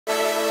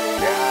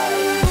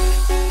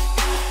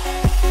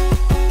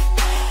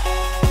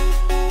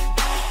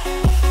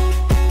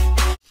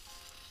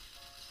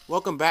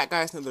Welcome back,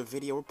 guys, to another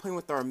video. We're playing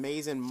with our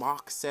amazing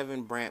Mach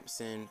 7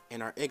 Bramson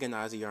and our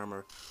Izanagi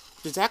armor,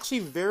 which is actually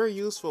very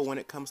useful when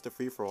it comes to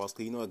free-for-alls,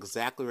 because you know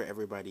exactly where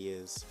everybody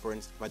is. For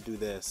instance, if I do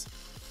this,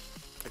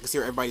 I can see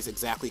where everybody's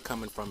exactly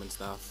coming from and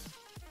stuff.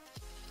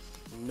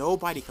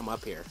 Nobody come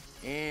up here,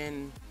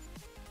 and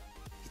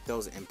he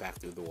throws an impact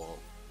through the wall.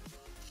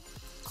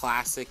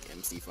 Classic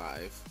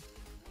MC5.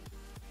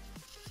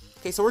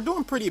 Okay, so we're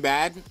doing pretty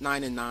bad,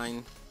 9 and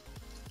 9.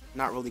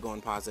 Not really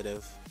going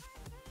positive.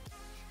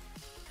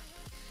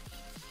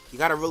 You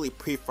gotta really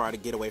pre-fire to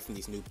get away from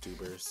these noob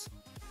tubers.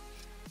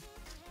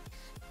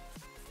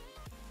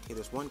 Okay,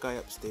 there's one guy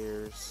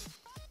upstairs.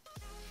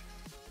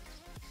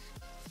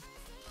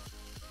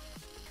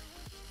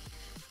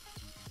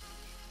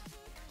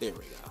 There we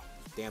go.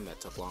 Damn, that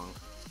took long.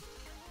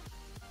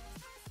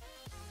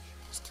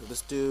 Let's kill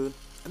this dude.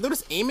 I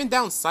noticed aiming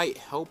down sight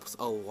helps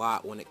a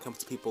lot when it comes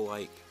to people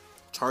like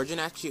charging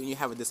at you and you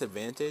have a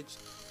disadvantage.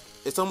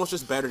 It's almost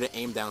just better to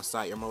aim down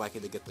sight. You're more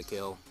likely to get the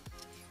kill.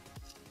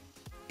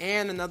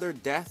 And another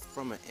death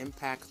from an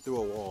impact through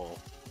a wall.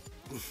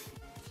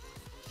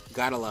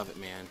 Gotta love it,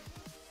 man.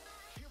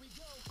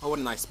 Oh, what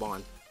a nice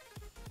spawn.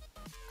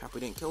 Hope we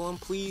didn't kill him,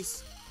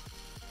 please.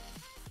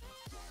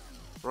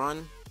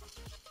 Run.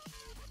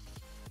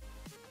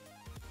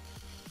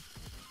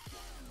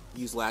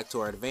 Use lag to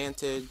our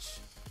advantage.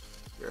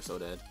 You're so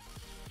dead.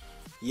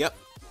 Yep.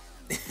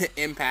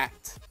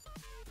 Impact.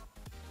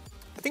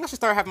 I think I should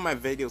start having my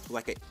videos with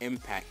like an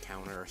impact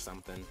counter or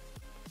something.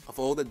 Of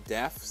all the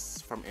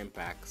deaths from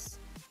impacts.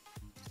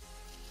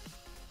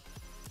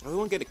 I really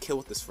want to get a kill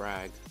with this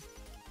frag.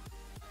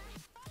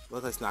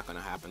 Looks like it's not going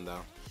to happen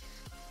though.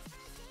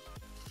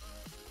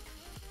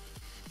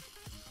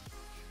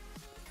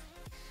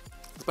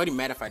 It's pretty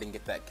mad if I didn't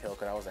get that kill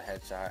because that was a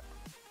headshot.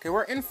 Okay,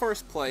 we're in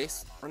first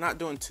place. We're not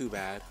doing too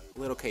bad. A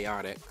little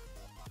chaotic.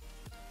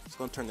 Just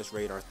going to turn this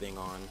radar thing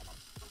on.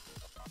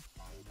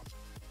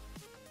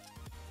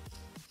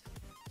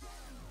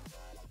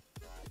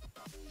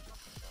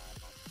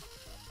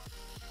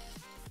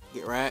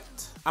 Get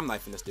wrecked. I'm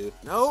knifing this dude.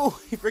 No!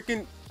 He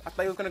freaking... I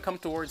thought he was gonna come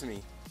towards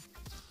me.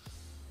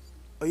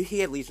 Oh, he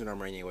had Legion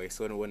armor anyway,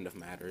 so it wouldn't have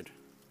mattered.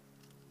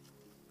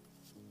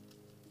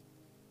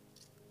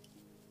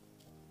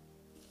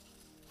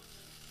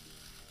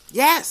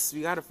 Yes!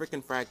 We got a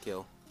freaking frag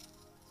kill.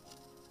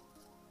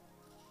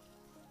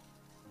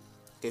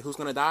 Okay, who's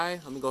gonna die?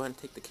 Let me go ahead and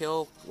take the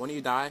kill. One of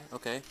you die.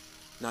 Okay.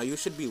 Now you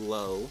should be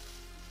low.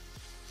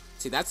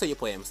 See, that's how you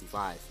play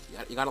MC5.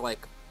 You gotta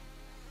like...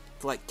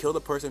 to like kill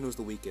the person who's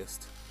the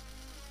weakest.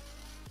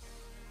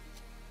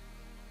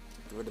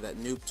 Get rid of that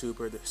noob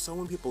tuber. There's so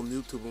many people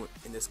noob tubing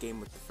in this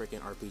game with the freaking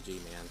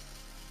RPG, man.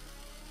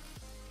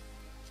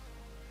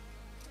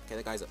 Okay,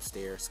 that guy's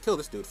upstairs. Kill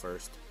this dude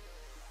first.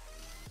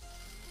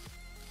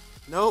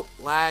 Nope,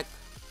 lag.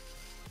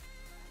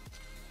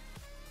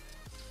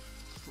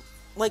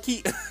 Like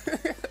he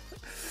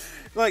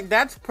like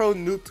that's pro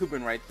noob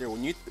tubing right there.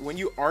 When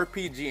you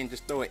RPG and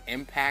just throw an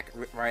impact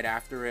right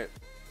after it.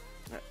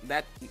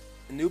 That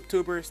noob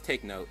tubers,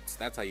 take notes.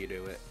 That's how you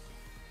do it.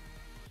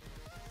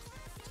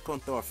 Let's go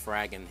and throw a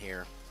frag in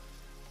here.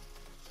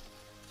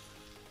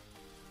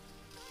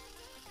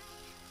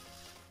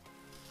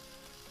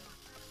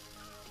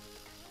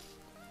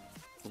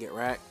 Get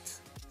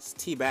wrecked. It's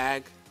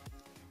teabag.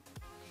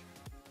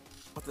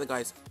 What's the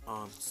guy's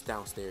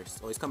downstairs?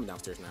 Oh, he's coming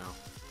downstairs now.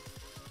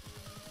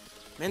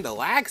 Man, the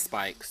lag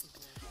spikes.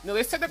 You know,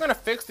 they said they're gonna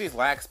fix these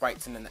lag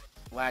spikes in the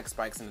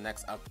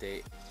next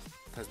update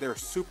because they're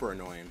super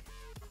annoying.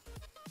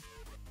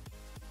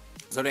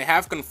 So they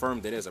have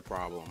confirmed it is a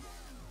problem.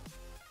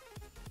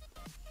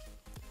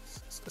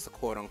 It's a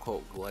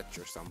quote-unquote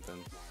glitch or something.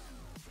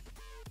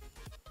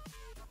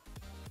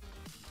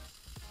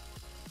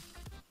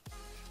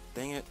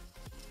 Dang it.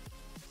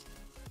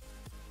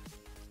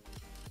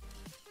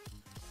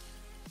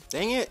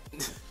 Dang it!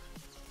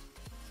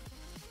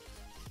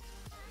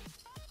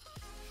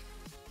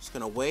 Just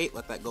gonna wait,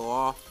 let that go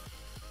off.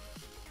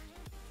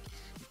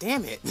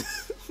 Damn it!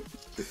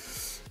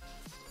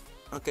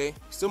 Okay,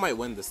 still might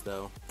win this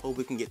though. Hope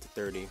we can get to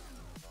 30.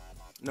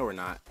 No, we're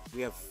not.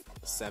 We have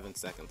 7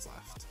 seconds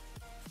left.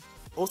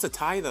 Oh, it's a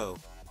tie though.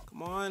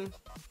 Come on.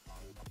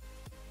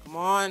 Come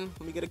on.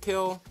 Let me get a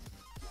kill.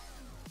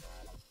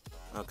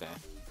 Okay.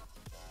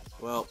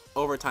 Well,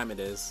 overtime it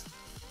is.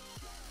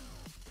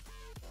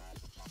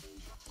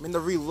 I mean, the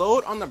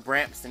reload on the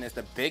Bramson is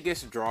the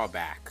biggest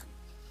drawback.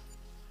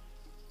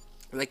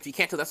 Like, you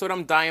can't tell. That's what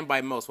I'm dying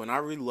by most. When I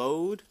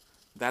reload,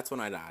 that's when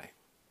I die.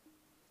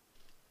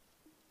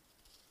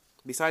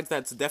 Besides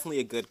that, it's definitely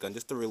a good gun.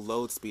 Just the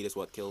reload speed is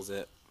what kills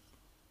it.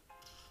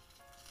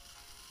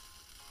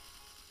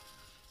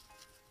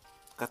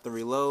 Got the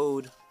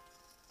reload,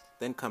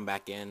 then come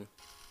back in.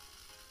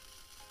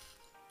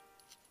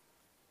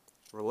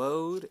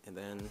 Reload, and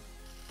then...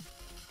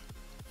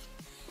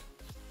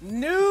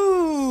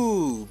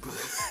 Noob!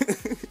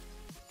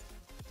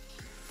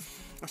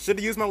 I should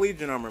have used my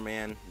Legion armor,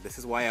 man. This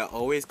is why I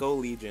always go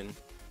Legion.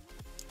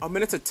 Oh,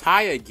 man, it's a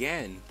tie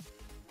again.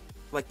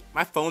 Like,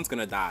 my phone's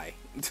gonna die.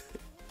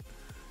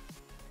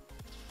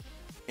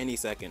 Any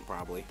second,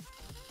 probably.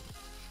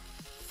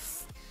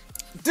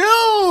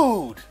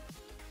 Dude!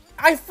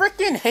 I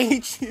freaking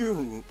hate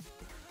you!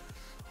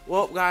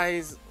 Well,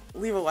 guys,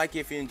 leave a like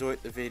if you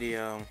enjoyed the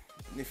video.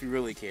 If you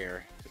really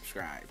care,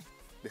 subscribe.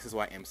 This is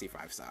why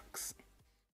MC5 sucks.